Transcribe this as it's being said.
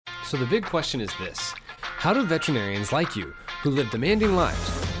So the big question is this: how do veterinarians like you, who live demanding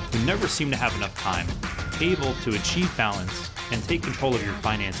lives, who never seem to have enough time, able to achieve balance and take control of your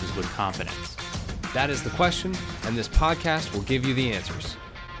finances with confidence? That is the question, and this podcast will give you the answers.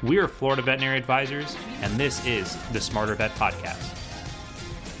 We are Florida Veterinary Advisors, and this is the Smarter Vet Podcast.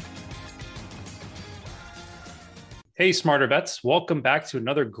 Hey, Smarter Vets. Welcome back to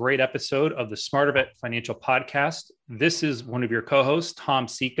another great episode of the Smarter Vet Financial Podcast. This is one of your co-hosts, Tom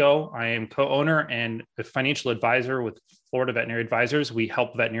Seco. I am co-owner and a financial advisor with Florida Veterinary Advisors. We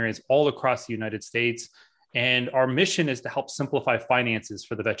help veterinarians all across the United States, and our mission is to help simplify finances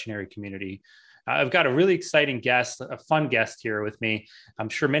for the veterinary community. I've got a really exciting guest, a fun guest here with me. I'm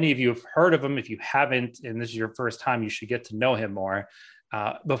sure many of you have heard of him. If you haven't, and this is your first time, you should get to know him more.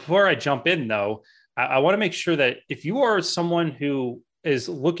 Before I jump in, though, I want to make sure that if you are someone who is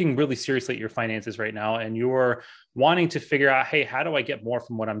looking really seriously at your finances right now and you're wanting to figure out, hey, how do I get more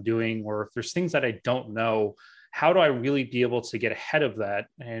from what I'm doing? Or if there's things that I don't know, how do I really be able to get ahead of that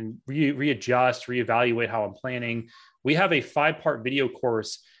and readjust, reevaluate how I'm planning? We have a 5-part video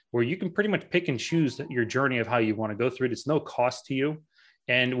course where you can pretty much pick and choose your journey of how you want to go through it. It's no cost to you.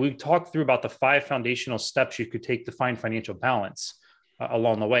 And we've talked through about the 5 foundational steps you could take to find financial balance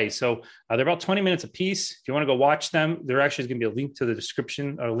along the way. So they're about 20 minutes a piece. If you want to go watch them, there actually is going to be a link to the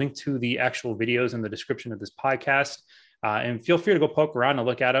description, or a link to the actual videos in the description of this podcast. And feel free to go poke around and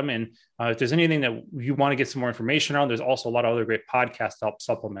look at them. And if there's anything that you want to get some more information on, there's also a lot of other great podcasts to help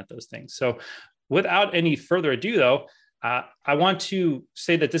supplement those things. So without any further ado, though, I want to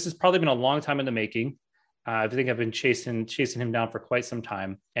say that this has probably been a long time in the making. I think I've been chasing him down for quite some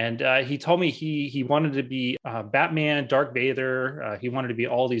time. And he told me he wanted to be Batman, Darth Vader. He wanted to be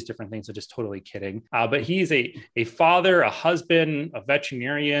all these different things. So just totally kidding. But he's a father, a husband, a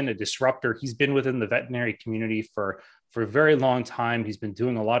veterinarian, a disruptor. He's been within the veterinary community for a very long time. He's been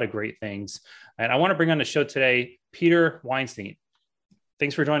doing a lot of great things. And I want to bring on the show today, Peter Weinstein.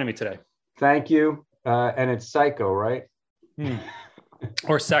 Thanks for joining me today. Thank you. And it's Psycho, right?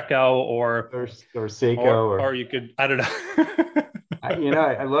 Or Seco, or Seco, or you could, I don't know.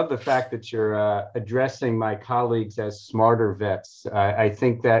 I love the fact that you're addressing my colleagues as smarter vets. I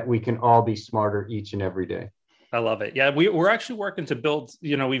think that we can all be smarter each and every day. I love it. Yeah, we're actually working to build,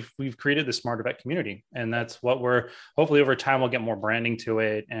 we've created the Smarter Vet community, and that's what we're, hopefully over time, we'll get more branding to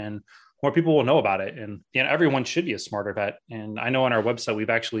it and more people will know about it. And everyone should be a smarter vet. And I know on our website, we've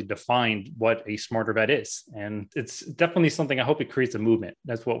actually defined what a smarter vet is. And it's definitely something, I hope it creates a movement.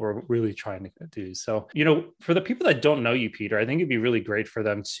 That's what we're really trying to do. So, for the people that don't know you, Peter, I think it'd be really great for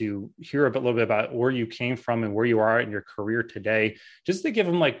them to hear a little bit about where you came from and where you are in your career today, just to give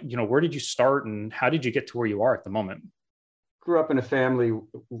them where did you start and how did you get to where you are at the moment? Grew up in a family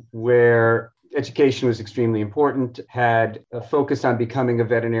where education was extremely important, had a focus on becoming a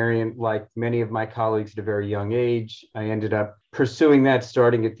veterinarian like many of my colleagues at a very young age. I ended up pursuing that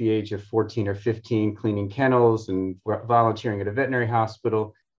starting at the age of 14 or 15, cleaning kennels and volunteering at a veterinary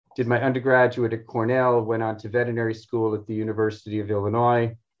hospital. Did my undergraduate at Cornell, went on to veterinary school at the University of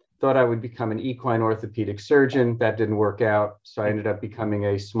Illinois. Thought I would become an equine orthopedic surgeon. That didn't work out, so I ended up becoming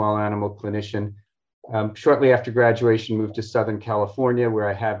a small animal clinician. Shortly after graduation, moved to Southern California, where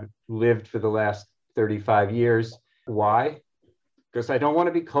I have lived for the last 35 years. Why? Because I don't want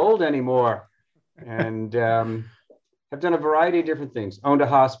to be cold anymore. And have done a variety of different things. Owned a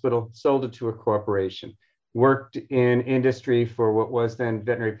hospital, sold it to a corporation. Worked in industry for what was then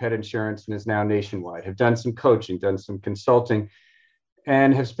Veterinary Pet Insurance and is now Nationwide. Have done some coaching, done some consulting,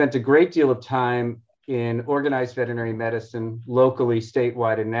 and have spent a great deal of time in organized veterinary medicine, locally,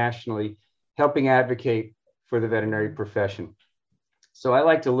 statewide, and nationally, helping advocate for the veterinary profession. So I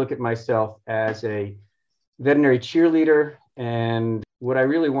like to look at myself as a veterinary cheerleader, and what I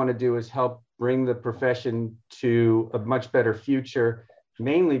really want to do is help bring the profession to a much better future,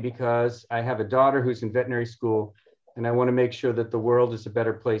 mainly because I have a daughter who's in veterinary school, and I want to make sure that the world is a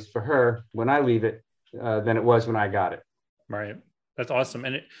better place for her when I leave it than it was when I got it. Right. That's awesome.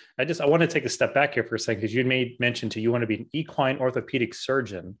 And I want to take a step back here for a second, because you made mention to you want to be an equine orthopedic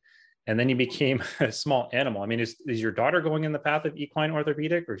surgeon. And then you became a small animal. I mean, is your daughter going in the path of equine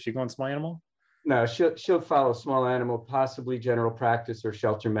orthopedic, or is she going small animal? No, she'll follow small animal, possibly general practice or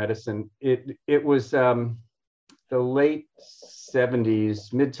shelter medicine. It was the late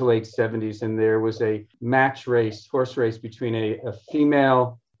 70s, mid to late 70s, and there was a horse race between a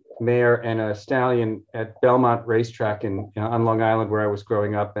female mare and a stallion at Belmont Racetrack on Long Island, where I was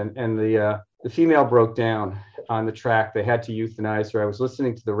growing up, and the female broke down on the track. They had to euthanize her. I was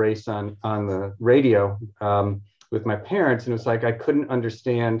listening to the race on the radio with my parents, and it was like I couldn't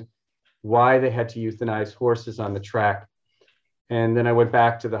understand why they had to euthanize horses on the track. And then I went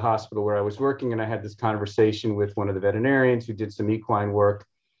back to the hospital where I was working, and I had this conversation with one of the veterinarians who did some equine work.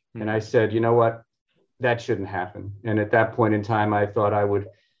 And I said, you know what, that shouldn't happen. And at that point in time, I thought I would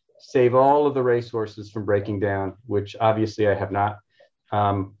save all of the racehorses from breaking down, which obviously I have not.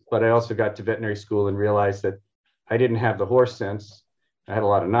 But I also got to veterinary school and realized that I didn't have the horse sense. I had a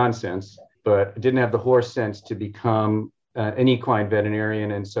lot of nonsense, but I didn't have the horse sense to become an equine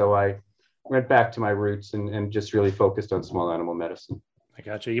veterinarian. And so I went back to my roots and just really focused on small animal medicine. I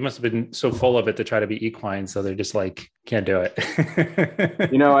got you. You must have been so full of it to try to be equine. So they're just like, can't do it.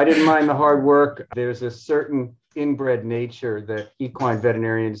 I didn't mind the hard work. There's a certain inbred nature that equine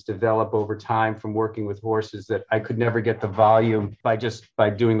veterinarians develop over time from working with horses that I could never get the volume by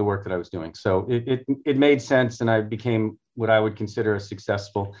doing the work that I was doing. So it made sense. And I became what I would consider a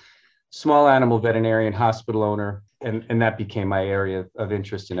successful small animal veterinarian, hospital owner. And that became my area of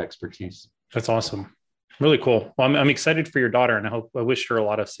interest and expertise. That's awesome. Really cool. Well, I'm excited for your daughter, and I wish her a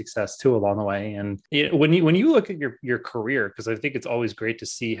lot of success too along the way. And when you look at your career, because I think it's always great to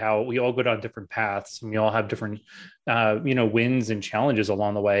see how we all go down different paths and we all have different, wins and challenges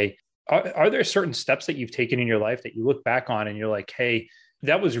along the way. Are there certain steps that you've taken in your life that you look back on and you're like, hey,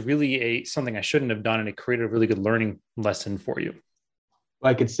 that was really something I shouldn't have done, and it created a really good learning lesson for you?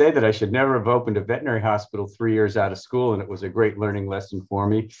 I could say that I should never have opened a veterinary hospital 3 years out of school, and it was a great learning lesson for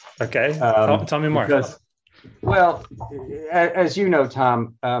me. Okay. Tell me more. Well, as you know,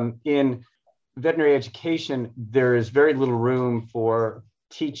 Tom, in veterinary education, there is very little room for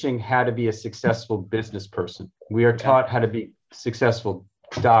teaching how to be a successful business person. We are taught how to be successful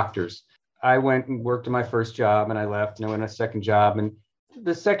doctors. I went and worked in my first job, and I left, and I went on a second job. And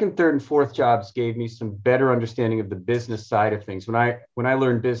the second, third, and fourth jobs gave me some better understanding of the business side of things. When I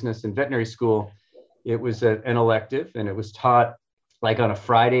learned business in veterinary school, it was an elective, and it was taught like on a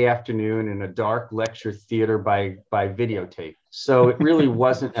Friday afternoon in a dark lecture theater by videotape. So it really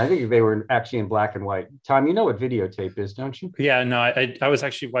wasn't, I think they were actually in black and white. Tom, you know what videotape is, don't you? Yeah, no, I was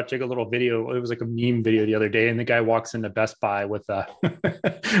actually watching a little video. It was like a meme video the other day, and the guy walks into Best Buy with a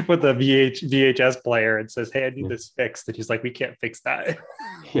with a VHS player and says, hey, I need this fixed. And he's like, we can't fix that.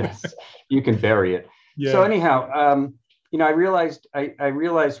 Yes, you can bury it. Yeah. So anyhow, I realized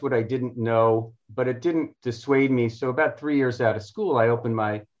what I didn't know, but it didn't dissuade me. So about 3 years out of school, I opened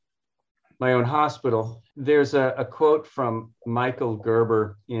my own hospital. There's a quote from Michael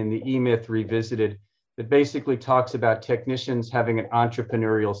Gerber in the E-Myth Revisited that basically talks about technicians having an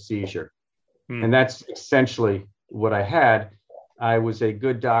entrepreneurial seizure. And that's essentially what I had. I was a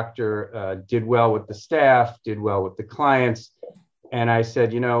good doctor, did well with the staff, did well with the clients. And I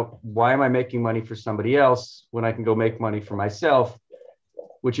said, why am I making money for somebody else when I can go make money for myself?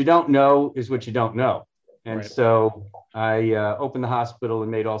 What you don't know is what you don't know. And so I opened the hospital and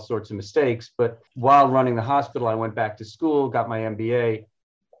made all sorts of mistakes. But while running the hospital, I went back to school, got my MBA,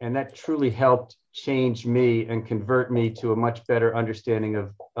 and that truly helped change me and convert me to a much better understanding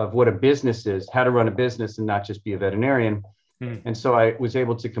of what a business is, how to run a business and not just be a veterinarian. And so I was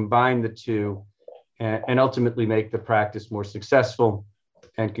able to combine the two and ultimately make the practice more successful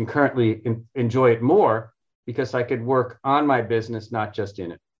and concurrently enjoy it more because I could work on my business, not just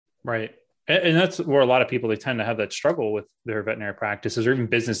in it. Right. And that's where a lot of people, they tend to have that struggle with their veterinary practices or even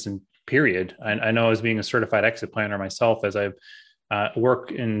business in period. I know as being a certified exit planner myself, as I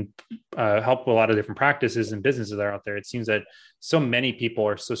work and help a lot of different practices and businesses that are out there, it seems that so many people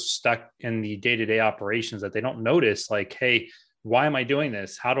are so stuck in the day-to-day operations that they don't notice like, hey, why am I doing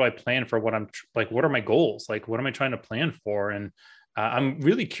this? How do I plan for what I'm like? What are my goals? Like, what am I trying to plan for? And I'm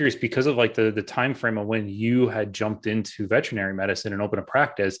really curious because of like the time frame of when you had jumped into veterinary medicine and opened a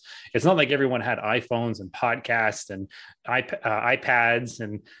practice. It's not like everyone had iPhones and podcasts and iPads.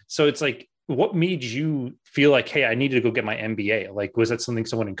 And so it's like, what made you feel like, hey, I needed to go get my MBA? Like, was that something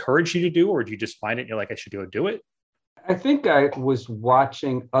someone encouraged you to do, or did you just find it and you're like, I should go do it? I think I was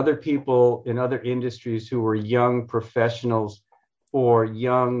watching other people in other industries who were young professionals or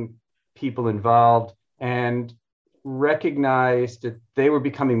young people involved and recognized that they were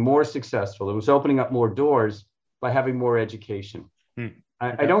becoming more successful. It was opening up more doors by having more education.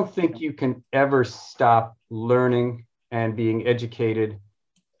 I don't think you can ever stop learning and being educated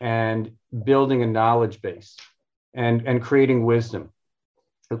and building a knowledge base and creating wisdom.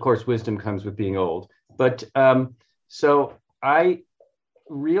 Of course, wisdom comes with being old. But so I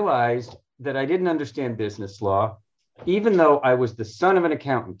realized that I didn't understand business law, even though I was the son of an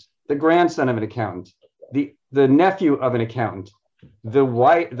accountant, the grandson of an accountant, the nephew of an accountant,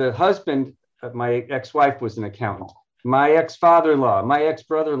 the husband of my ex-wife was an accountant, my ex-father-in-law, my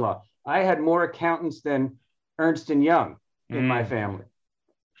ex-brother-in-law. I had more accountants than Ernst & Young in my family.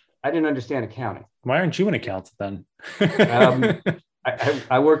 I didn't understand accounting. Why aren't you an accountant then?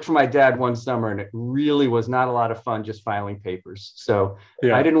 I worked for my dad one summer, and it really was not a lot of fun just filing papers. So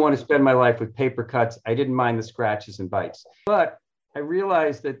Yeah. I didn't want to spend my life with paper cuts. I didn't mind the scratches and bites. But I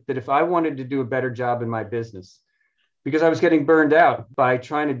realized that if I wanted to do a better job in my business, because I was getting burned out by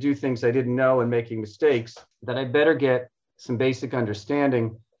trying to do things I didn't know and making mistakes, that I better get some basic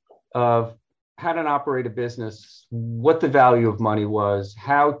understanding of how to operate a business, what the value of money was,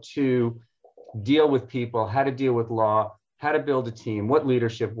 how to deal with people, how to deal with law, how to build a team, what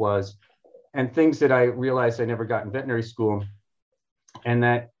leadership was, and things that I realized I never got in veterinary school. And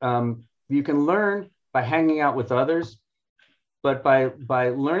that you can learn by hanging out with others, but by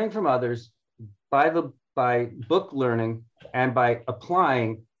learning from others, by book learning and by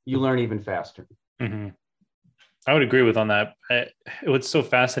applying, you learn even faster. Mm-hmm. I would agree with on that. It's so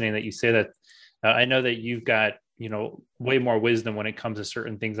fascinating that you say that. I know that you've got, way more wisdom when it comes to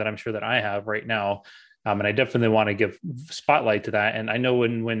certain things that I'm sure that I have right now. And I definitely want to give spotlight to that. And I know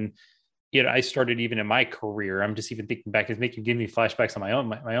when I started even in my career, I'm just even thinking back, giving me flashbacks on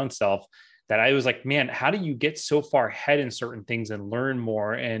my own self, that I was like, man, how do you get so far ahead in certain things and learn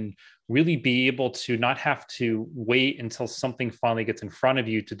more and really be able to not have to wait until something finally gets in front of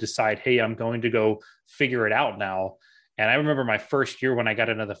you to decide, hey, I'm going to go figure it out now. And I remember my first year when I got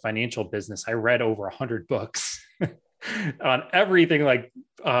into the financial business, I read over 100 books on everything like,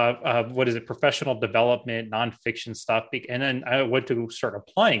 professional development, nonfiction stuff. And then I went to start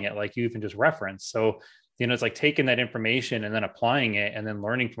applying it, like you even just referenced. So, it's like taking that information and then applying it and then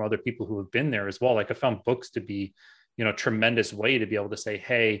learning from other people who have been there as well. Like I found books to be, a tremendous way to be able to say,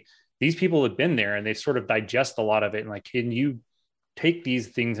 hey, these people have been there and they sort of digest a lot of it. And like, can you take these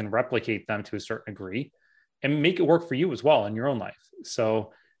things and replicate them to a certain degree and make it work for you as well in your own life?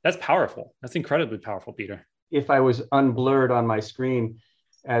 So that's powerful. That's incredibly powerful, Peter. If I was unblurred on my screen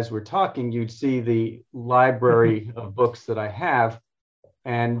as we're talking, you'd see the library of books that I have.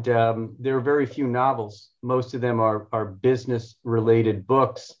 And there are very few novels. Most of them are business related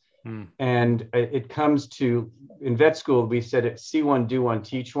books. And it comes to, in vet school, we said it, see one, do one,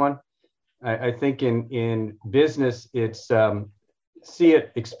 teach one. I think in business, it's see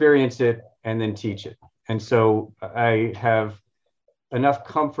it, experience it, and then teach it. And so I have enough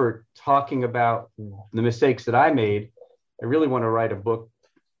comfort talking about the mistakes that I made. I really want to write a book.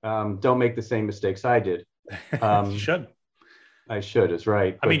 Don't make the same mistakes I did. You should. I should, is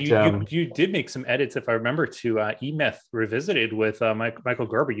right. I mean, you did make some edits, if I remember, to E-Myth Revisited with Michael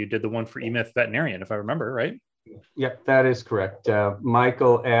Gerber. You did the one for E-Myth Veterinarian, if I remember, right? Yep, that is correct.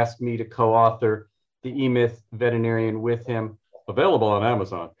 Michael asked me to co-author the E-Myth Veterinarian with him, available on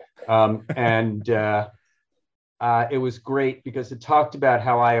Amazon. It was great because it talked about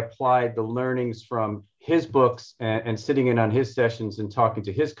how I applied the learnings from his books and sitting in on his sessions and talking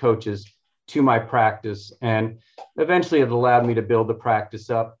to his coaches to my practice. And eventually it allowed me to build the practice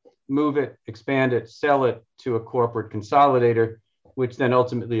up, move it, expand it, sell it to a corporate consolidator, which then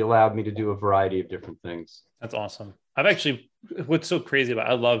ultimately allowed me to do a variety of different things. That's awesome. What's so crazy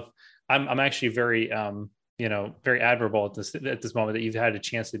about, I'm actually very, very admirable at this moment that you've had a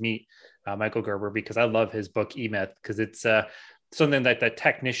chance to meet Michael Gerber, because I love his book E-Myth, because it's something that that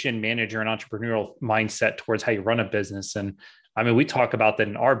technician, manager, and entrepreneurial mindset towards how you run a business. And I mean, we talk about that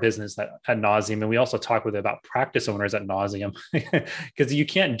in our business ad nauseum, and we also talk about practice owners ad nauseum, because you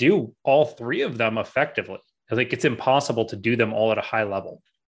can't do all three of them effectively. Like it's impossible to do them all at a high level.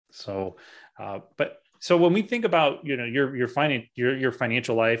 So, so when we think about, your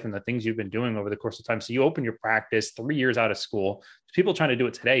financial life and the things you've been doing over the course of time, so you open your practice 3 years out of school. There's people trying to do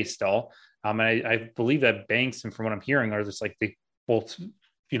it today still. And I believe that banks, and from what I'm hearing, are just like they both,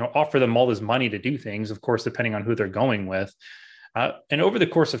 offer them all this money to do things, of course, depending on who they're going with. And over the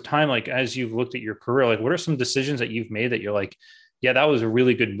course of time, like as you've looked at your career, like what are some decisions that you've made that you're like, yeah, that was a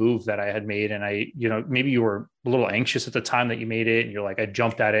really good move that I had made. And maybe you were a little anxious at the time that you made it, and you're like, I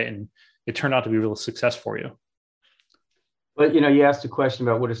jumped at it and it turned out to be a real success for you. But, you asked a question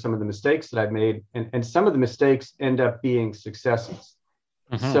about what are some of the mistakes that I've made, and some of the mistakes end up being successes.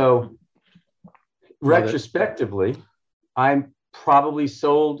 Mm-hmm. So retrospectively, I'm probably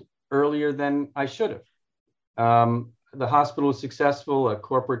sold earlier than I should have. The hospital was successful. A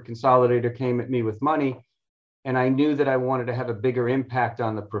corporate consolidator came at me with money, and I knew that I wanted to have a bigger impact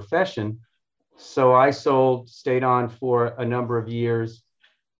on the profession. So I stayed on for a number of years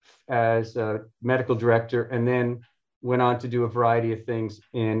as a medical director, and then went on to do a variety of things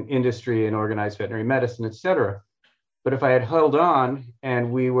in industry and organized veterinary medicine, et cetera. But if I had held on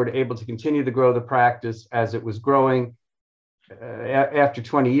and we were able to continue to grow the practice as it was growing, after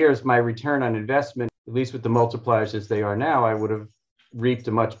 20 years, my return on investment, at least with the multipliers as they are now, I would have reaped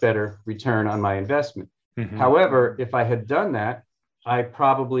a much better return on my investment. Mm-hmm. However, if I had done that, I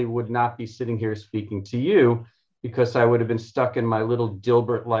probably would not be sitting here speaking to you, because I would have been stuck in my little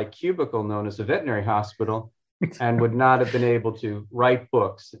Dilbert-like cubicle known as a veterinary hospital and would not have been able to write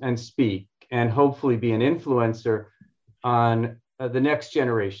books and speak and hopefully be an influencer on the next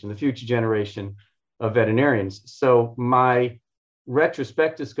generation, the future generation of veterinarians. So my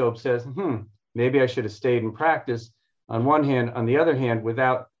retrospectoscope says, maybe I should have stayed in practice on one hand. On the other hand,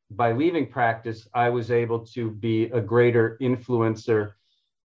 by leaving practice, I was able to be a greater influencer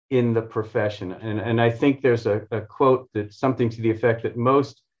in the profession. And I think there's a quote that's something to the effect that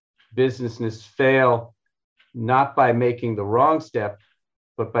most businesses fail not by making the wrong step,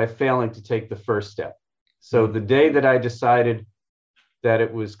 but by failing to take the first step. So the day that I decided that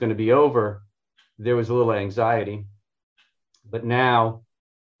it was going to be over, there was a little anxiety, but now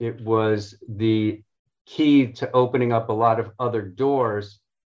it was the key to opening up a lot of other doors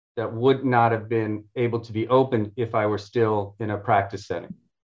that would not have been able to be opened if I were still in a practice setting.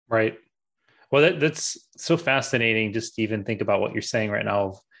 Right. Well, that's so fascinating. Just to even think about what you're saying right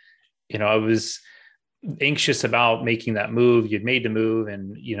now. I was anxious about making that move. You'd made the move,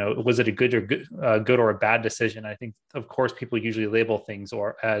 and was it a good or a bad decision? I think, of course, people usually label things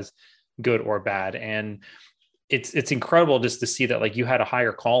as good or bad, and it's incredible just to see that like you had a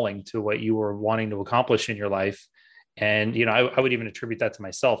higher calling to what you were wanting to accomplish in your life. And, I would even attribute that to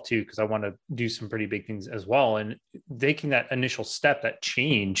myself too, because I want to do some pretty big things as well. And taking that initial step, that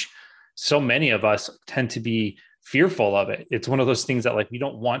change, so many of us tend to be fearful of it. It's one of those things that like we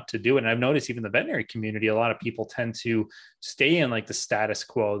don't want to do. And I've noticed even the veterinary community, a lot of people tend to stay in like the status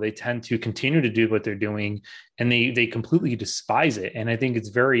quo. They tend to continue to do what they're doing, and they completely despise it. And I think it's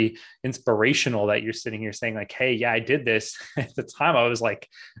very inspirational that you're sitting here saying like, hey, yeah, I did this. At the time I was like,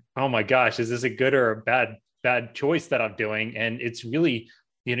 oh my gosh, is this a good or a bad choice that I'm doing? And it's really,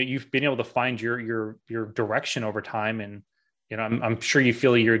 you've been able to find your direction over time. And, I'm sure you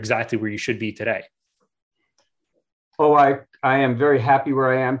feel you're exactly where you should be today. Oh, I am very happy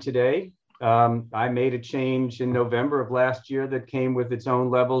where I am today. I made a change in November of last year that came with its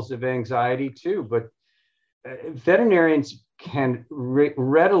own levels of anxiety too, but veterinarians can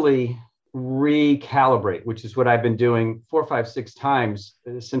readily recalibrate, which is what I've been doing 4, 5, 6 times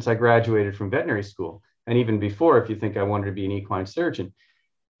since I graduated from veterinary school. And even before, if you think I wanted to be an equine surgeon,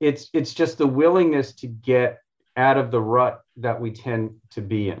 it's just the willingness to get out of the rut that we tend to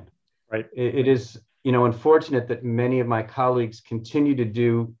be in. Right. It is, unfortunate that many of my colleagues continue to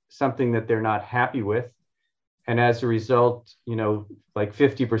do something that they're not happy with. And as a result, like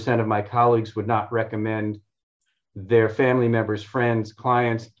 50% of my colleagues would not recommend their family members, friends,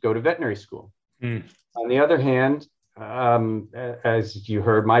 clients go to veterinary school. On the other hand, as you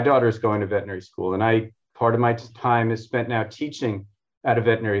heard, my daughter is going to veterinary school, and part of my time is spent now teaching at a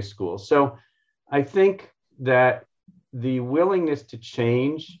veterinary school. So I think that the willingness to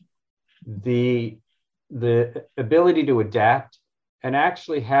change, the ability to adapt, and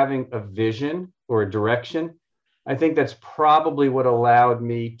actually having a vision or a direction, I think that's probably what allowed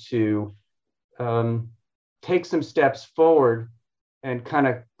me to take some steps forward and kind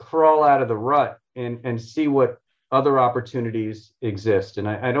of crawl out of the rut and see what other opportunities exist. And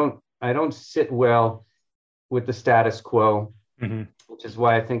I don't sit well with the status quo, which is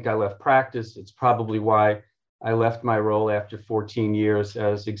why I think I left practice. It's probably why I left my role after 14 years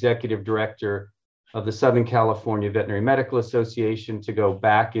as executive director of the Southern California Veterinary Medical Association to go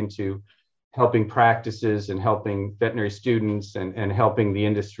back into helping practices and helping veterinary students and helping the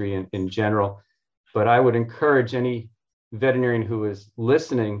industry in general. But I would encourage any veterinarian who is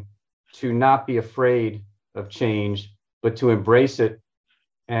listening to not be afraid of change, but to embrace it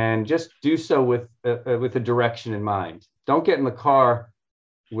and just do so with a direction in mind. Don't get in the car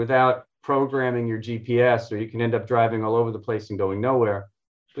without programming your GPS, or you can end up driving all over the place and going nowhere.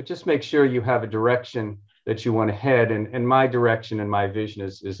 But just make sure you have a direction that you want to head. And my direction and my vision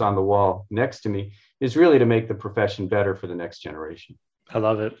is on the wall next to me, is really to make the profession better for the next generation. I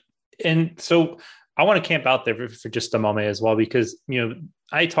love it. And so I want to camp out there for just a moment as well, because,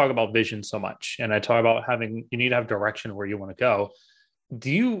 I talk about vision so much, and I talk about you need to have direction where you want to go. Do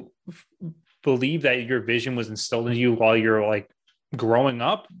you believe that your vision was instilled in you while you're like growing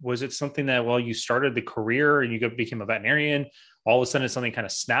up? Was it something that while you started the career and you became a veterinarian, all of a sudden something kind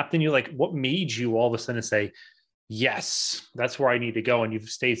of snapped in you? Like, what made you all of a sudden say, yes, that's where I need to go? And you've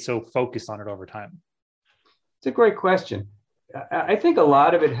stayed so focused on it over time. It's a great question. I think a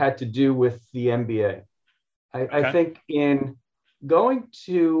lot of it had to do with the MBA. I think in going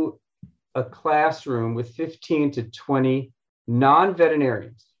to a classroom with 15 to 20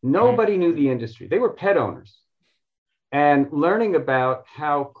 non-veterinarians, nobody knew the industry. They were pet owners. and learning about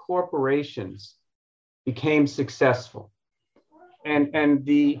how corporations became successful and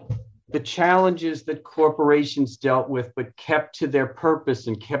the challenges that corporations dealt with, but kept to their purpose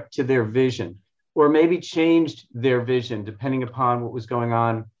and kept to their vision, or maybe changed their vision depending upon what was going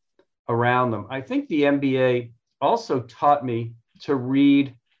on around them. I think the MBA also taught me to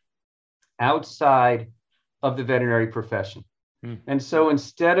read outside of the veterinary profession. And so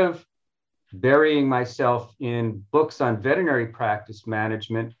instead of burying myself in books on veterinary practice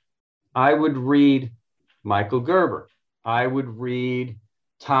management, I would read Michael Gerber. I would read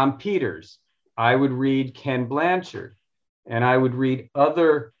Tom Peters. I would read Ken Blanchard. And I would read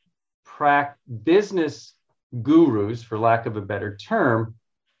other business gurus, for lack of a better term,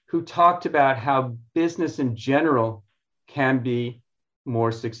 who talked about how business in general can be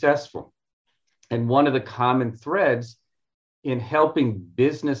more successful. And one of the common threads in helping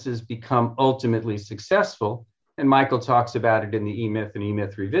businesses become ultimately successful, and Michael talks about it in the E-Myth and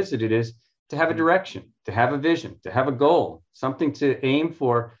E-Myth Revisited, is to have a direction, to have a vision, to have a goal, something to aim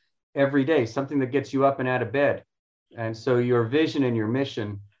for every day, something that gets you up and out of bed. And so your vision and your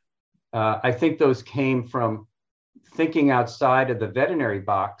mission, I think those came from thinking outside of the veterinary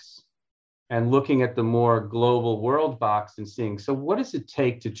box and looking at the more global world box and seeing, so what does it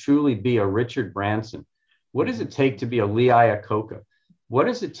take to truly be a Richard Branson? What does it take to be a Lee Iacocca? What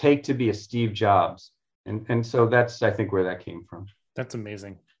does it take to be a Steve Jobs? And so that's, I think, where that came from. That's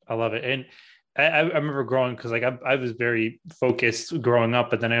amazing. I love it. And I remember growing, because like I was very focused growing up,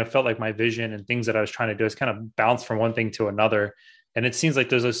 but then I felt like my vision and things that I was trying to do is kind of bounce from one thing to another. And it seems like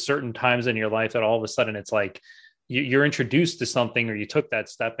there's a certain times in your life that all of a sudden it's like you're introduced to something, or you took that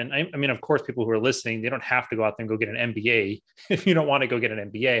step. And I mean, of course, people who are listening, they don't have to go out there and go get an MBA if you don't want to go get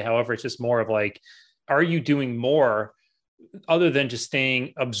an MBA. However, it's just more of like, are you doing more other than just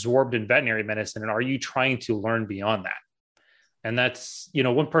staying absorbed in veterinary medicine? And are you trying to learn beyond that? And that's,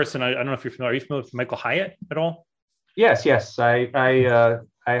 one person, I don't know if you're familiar. Are you familiar with Michael Hyatt at all? Yes. I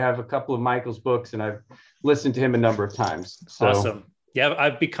have a couple of Michael's books, and I've listened to him a number of times. So. Awesome. Yeah,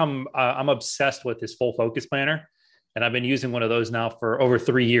 I've become, I'm obsessed with his Full Focus Planner. And I've been using one of those now for over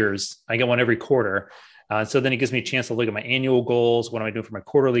 3 years. I get one every quarter. So then it gives me a chance to look at my annual goals. What am I doing for my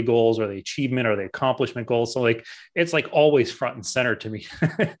quarterly goals? Are they achievement? Are they accomplishment goals? So like, it's like always front and center to me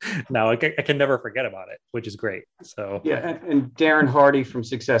now. I can never forget about it, which is great. So yeah. And Darren Hardy from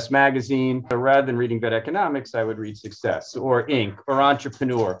Success Magazine, rather than reading Vet Economics, I would read Success or Inc. or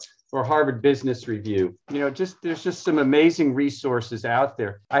Entrepreneur or Harvard Business Review. There's just some amazing resources out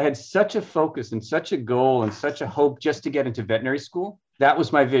there. I had such a focus and such a goal and such a hope just to get into veterinary school. That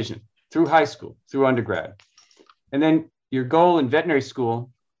was my vision. Through high school, through undergrad. And then your goal in veterinary school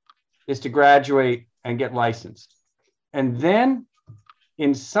is to graduate and get licensed. And then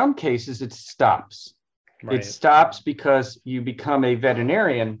in some cases, it stops. Right. It stops because you become a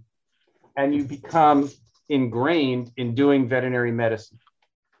veterinarian and you become ingrained in doing veterinary medicine.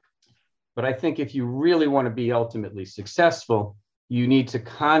 But I think if you really want to be ultimately successful, you need to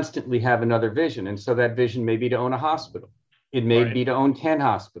constantly have another vision. And so that vision may be to own a hospital. It may be to own 10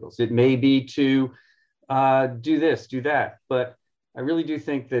 hospitals. It may be to do this, do that. But I really do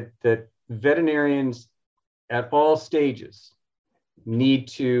think that veterinarians at all stages need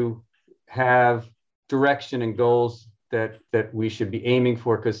to have direction and goals that we should be aiming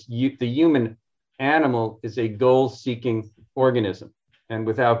for, because the human animal is a goal-seeking organism. And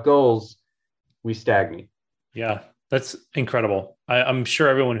without goals, we stagnate. Yeah, that's incredible. I'm sure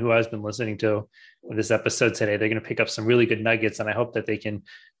everyone who has been listening to this episode today, they're going to pick up some really good nuggets. And I hope that they can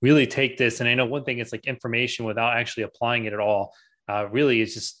really take this. And I know one thing is like information without actually applying it at all, really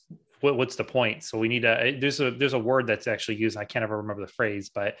is just what's the point? So we need to, there's a word that's actually used. I can't ever remember the phrase,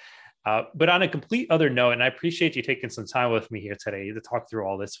 but on a complete other note, and I appreciate you taking some time with me here today to talk through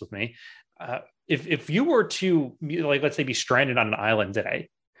all this with me. If you were to, like, let's say, be stranded on an island today,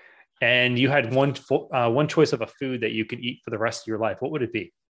 and you had one choice of a food that you could eat for the rest of your life, what would it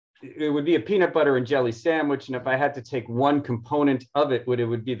be? It would be a peanut butter and jelly sandwich. And if I had to take one component of it, it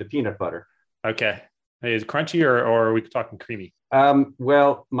would be the peanut butter. Okay. Is it crunchy or are we talking creamy?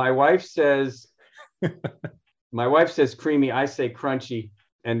 Well, my wife says creamy. I say crunchy.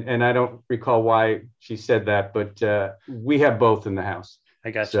 And I don't recall why she said that, but we have both in the house.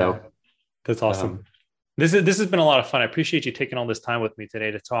 I got you. That's awesome. This has been a lot of fun. I appreciate you taking all this time with me today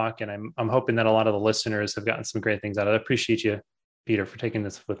to talk. And I'm hoping that a lot of the listeners have gotten some great things out of it. I appreciate you, Peter, for taking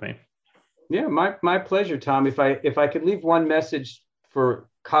this with me. Yeah, my pleasure, Tom. If I could leave one message for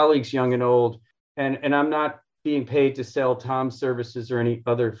colleagues, young and old, and I'm not being paid to sell Tom's services or any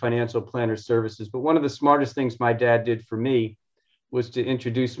other financial planner services, but one of the smartest things my dad did for me was to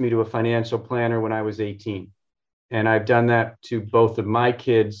introduce me to a financial planner when I was 18. and I've done that to both of my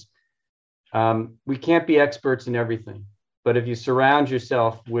kids. We can't be experts in everything, but if you surround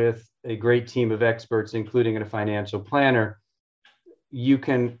yourself with a great team of experts, including a financial planner, you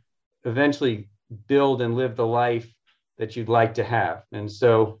can eventually build and live the life that you'd like to have. And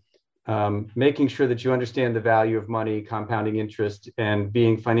so making sure that you understand the value of money, compounding interest, and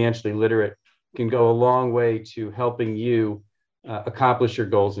being financially literate can go a long way to helping you accomplish your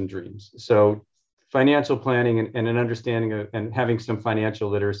goals and dreams. So financial planning and an understanding of and having some financial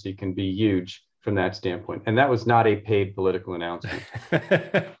literacy can be huge from that standpoint. And that was not a paid political announcement.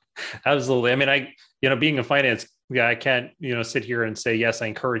 Absolutely. I mean, being a finance guy, I can't, sit here and say, yes, I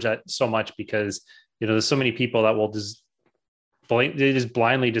encourage that so much because, there's so many people that will just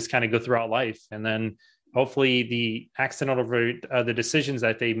blindly kind of go throughout life. And then hopefully the the decisions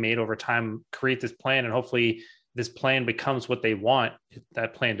that they made over time create this plan. And hopefully this plan becomes what they want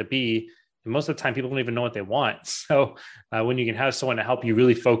that plan to be. And most of the time people don't even know what they want. So when you can have someone to help you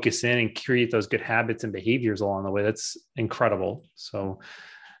really focus in and create those good habits and behaviors along the way, that's incredible. So,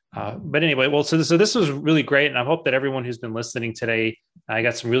 but anyway, well, so this was really great. And I hope that everyone who's been listening today, I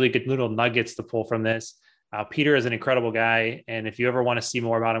got some really good little nuggets to pull from this. Peter is an incredible guy. And if you ever want to see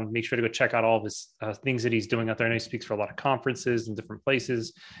more about him, make sure to go check out all of his things that he's doing out there. I know he speaks for a lot of conferences in different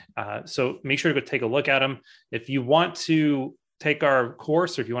places. So make sure to go take a look at him. If you want to take our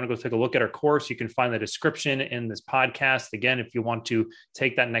course, or if you want to go take a look at our course, you can find the description in this podcast. Again, if you want to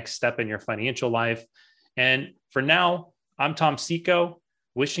take that next step in your financial life. And for now, I'm Tom Seco,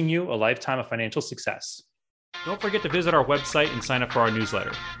 wishing you a lifetime of financial success. Don't forget to visit our website and sign up for our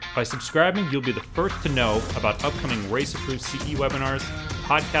newsletter. By subscribing, you'll be the first to know about upcoming race-approved CE webinars,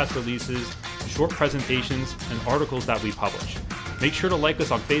 podcast releases, short presentations, and articles that we publish. Make sure to like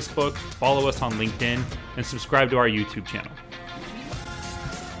us on Facebook, follow us on LinkedIn, and subscribe to our YouTube channel.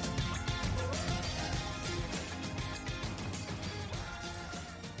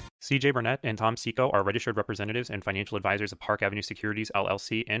 CJ Burnett and Tom Seco are registered representatives and financial advisors of Park Avenue Securities,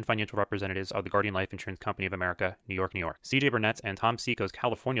 LLC, and financial representatives of the Guardian Life Insurance Company of America, New York, New York. CJ Burnett's and Tom Seco's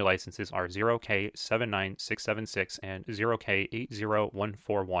California licenses are 0K79676 and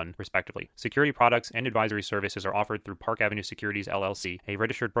 0K80141, respectively. Security products and advisory services are offered through Park Avenue Securities, LLC, a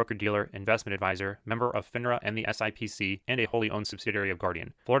registered broker-dealer, investment advisor, member of FINRA and the SIPC, and a wholly owned subsidiary of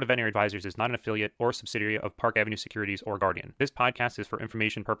Guardian. Florida Veterinary Advisors is not an affiliate or subsidiary of Park Avenue Securities or Guardian. This podcast is for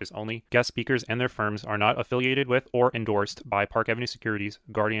information purpose only. Guest speakers and their firms are not affiliated with or endorsed by Park Avenue Securities,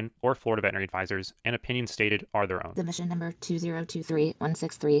 Guardian, or Florida Veterinary Advisors, and opinions stated are their own. Submission number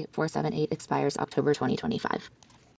 20231634778 expires October 2025.